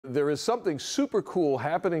there is something super cool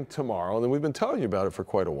happening tomorrow, and we've been telling you about it for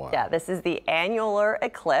quite a while. Yeah, this is the annular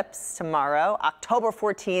eclipse tomorrow, October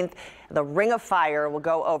 14th. The Ring of Fire will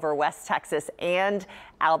go over West Texas and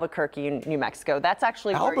Albuquerque, New Mexico. That's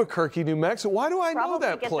actually Albuquerque, New Mexico. Why do I know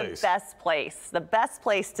that place? The best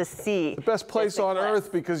place to see. The best place on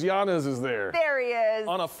earth because Yanez is there. There he is.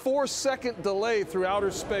 On a 4-second delay through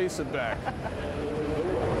outer space and back.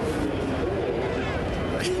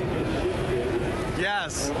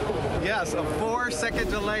 Yes, a 4-second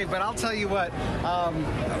delay, but I'll tell you what,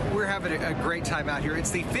 we're having a great time out here.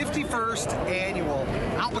 It's the 51st annual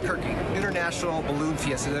Albuquerque International Balloon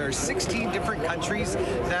Fiesta. There are 16 different countries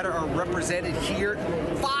that are represented here,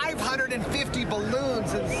 550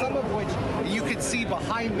 balloons, and some of which you can see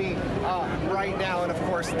behind me right now, and of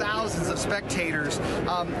course thousands of spectators.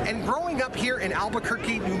 And growing up here in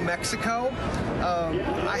Albuquerque, New Mexico,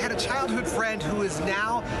 I had a childhood friend who is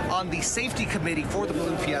now on the safety committee for the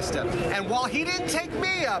Balloon Fiesta. And while he didn't take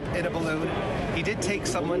me up in a balloon, he did take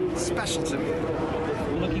someone special to me.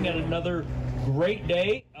 We're looking at another great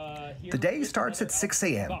day. The day starts at 6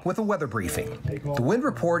 a.m. with a weather briefing. The wind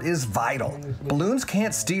report is vital. Balloons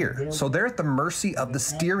can't steer, so they're at the mercy of the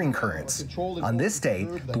steering currents. On this day,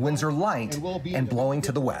 the winds are light and blowing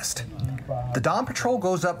to the west. The Dawn Patrol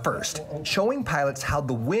goes up first, showing pilots how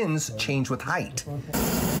the winds change with height.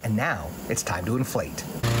 And now, it's time to inflate.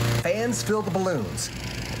 Fans fill the balloons.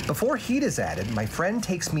 Before heat is added, my friend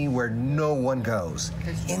takes me where no one goes,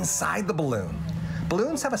 inside the balloon.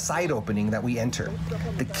 Balloons have a side opening that we enter.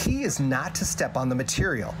 The key is not to step on the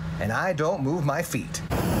material, and I don't move my feet.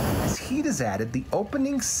 As heat is added, the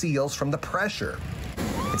opening seals from the pressure.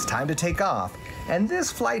 It's time to take off, and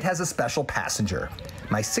this flight has a special passenger,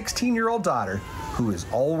 my 16-year-old daughter, who has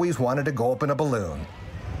always wanted to go up in a balloon.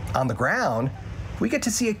 On the ground, we get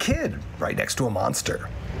to see a kid right next to a monster,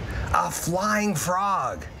 a flying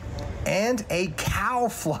frog, and a cow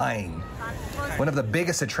flying. One of the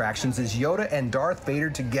biggest attractions is Yoda and Darth Vader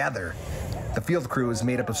together. The field crew is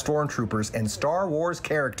made up of stormtroopers and Star Wars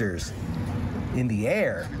characters. In the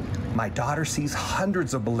air, my daughter sees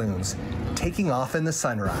hundreds of balloons taking off in the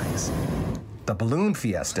sunrise. The Balloon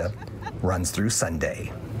Fiesta runs through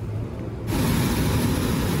Sunday.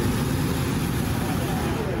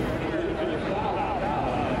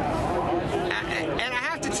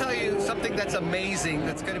 That's amazing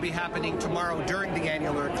that's going to be happening tomorrow during the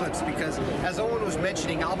annular eclipse, because as Owen was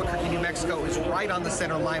mentioning, Albuquerque, New Mexico is right on the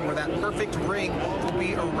center line where that perfect ring will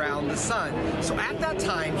be around the sun. So at that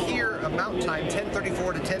time here, Mountain Time,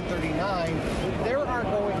 10:34 to 10:39, there are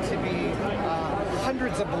going to be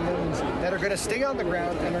hundreds of balloons that are going to stay on the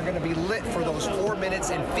ground and are going to be lit for those 4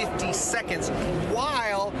 minutes and 50 seconds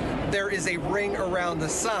while there is a ring around the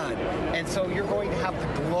sun. And so you're going to have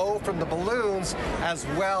the glow from the balloons as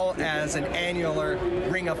well as an annular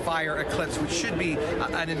Ring of Fire eclipse, which should be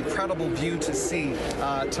an incredible view to see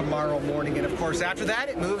tomorrow morning. And of course, after that,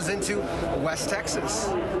 it moves into West Texas.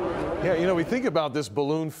 Yeah, you know, we think about this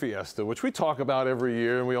Balloon Fiesta, which we talk about every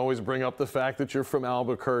year, and we always bring up the fact that you're from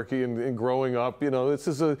Albuquerque, and growing up, you know, this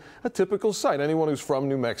is a typical sight. Anyone who's from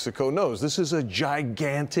New Mexico knows this is a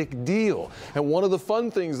gigantic deal. And one of the fun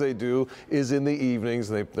things they do is in the evenings,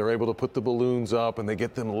 they're able to put the balloons up and they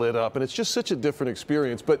get them lit up, and it's just such a different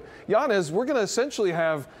experience. But Yanez, we're going to essentially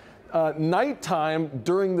have nighttime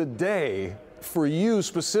during the day for you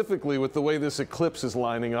specifically with the way this eclipse is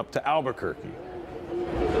lining up to Albuquerque.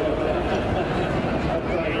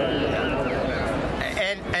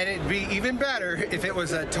 And it'd be even better if it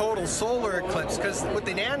was a total solar eclipse, because with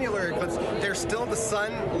the annular eclipse, there's still the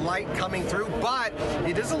sunlight coming through, but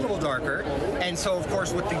it is a little darker. And so, of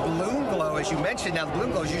course, with the balloon glow, as you mentioned, now the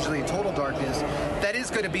balloon glow is usually in total darkness. That is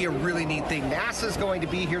going to be a really neat thing. NASA's going to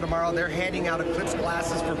be here tomorrow. They're handing out eclipse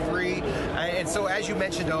glasses for free. And so, as you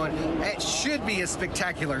mentioned, Owen, it should be a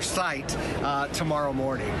spectacular sight tomorrow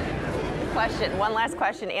morning. One last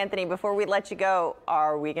question, Anthony, before we let you go.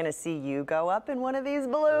 Are we going to see you go up in one of these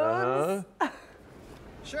balloons?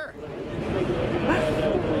 Sure.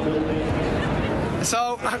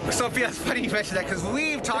 So, Sophia, it's funny you mentioned that, because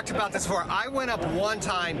we've talked about this before. I went up one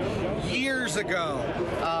time years ago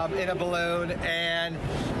in a balloon, and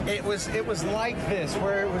it was like this,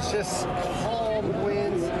 where it was just calm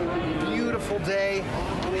winds, beautiful day.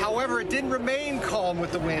 However, it didn't remain calm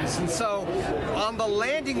with the winds, and so on the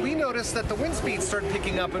landing, we noticed that the wind speed started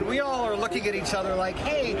picking up, and we all are looking at each other like,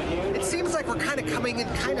 hey, it seems like we're kind of coming in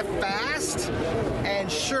kind of fast. And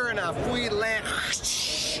sure enough, we land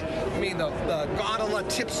I mean, the gondola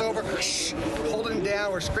tips over, holding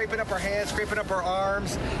down. We're scraping up our hands, scraping up our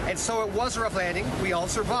arms. And so it was a rough landing. We all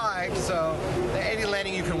survived. So any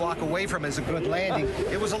landing you can walk away from is a good landing.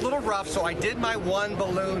 It was a little rough, so I did my one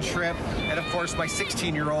balloon trip. And of course, my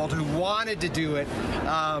 16-year-old who wanted to do it.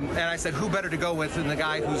 And I said, who better to go with than the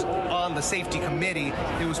guy who's on the safety committee?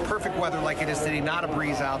 It was perfect weather like it is today, not a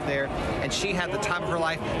breeze out there. And she had the time of her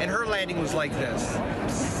life. And her landing was like this.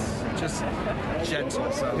 Just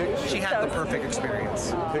gentle. So she had the perfect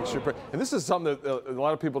experience. And this is something that a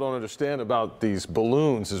lot of people don't understand about these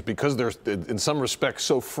balloons is because they're in some respects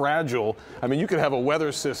so fragile. I mean, you could have a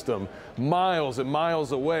weather system miles and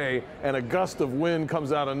miles away and a gust of wind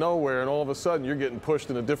comes out of nowhere and all of a sudden you're getting pushed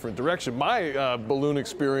in a different direction. My balloon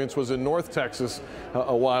experience was in North Texas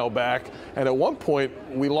a while back, and at one point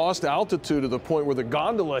we lost altitude to the point where the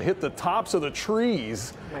gondola hit the tops of the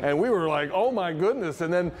trees and we were like, oh my goodness,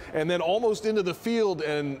 and then almost into the field,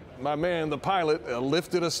 and my man, the pilot,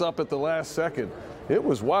 lifted us up at the last second. It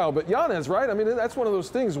was wild, but Yanez, right? I mean, that's one of those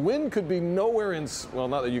things. Wind could be nowhere in, well,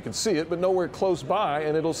 not that you can see it, but nowhere close by,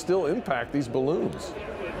 and it'll still impact these balloons.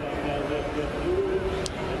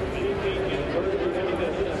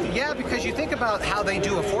 Yeah, because you think about how they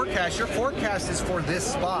do a forecast. Your forecast is for this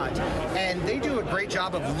spot, and they do a great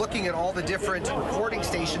job of looking at all the different recording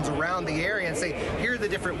stations around the area and say, here are the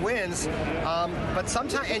different winds. But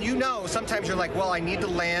sometimes, and sometimes you're like, well, I need to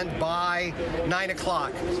land by 9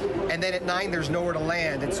 o'clock, and then at 9 there's nowhere to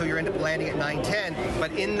land, and so you end up landing at 9:10.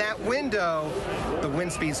 But in that window, the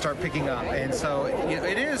wind speeds start picking up, and so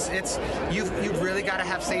you've really got to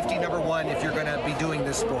have safety number one if you're going to be doing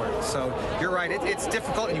this sport. So you're right, it's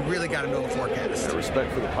difficult, and you really got to know the forecast. Yeah,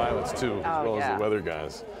 respect for the pilots too, as well as the weather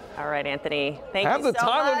guys. All right, Anthony. Thank you so much. Have the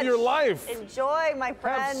time of your life. Enjoy, my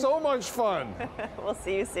friend. Have so much fun. We'll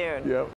see you soon. Yep.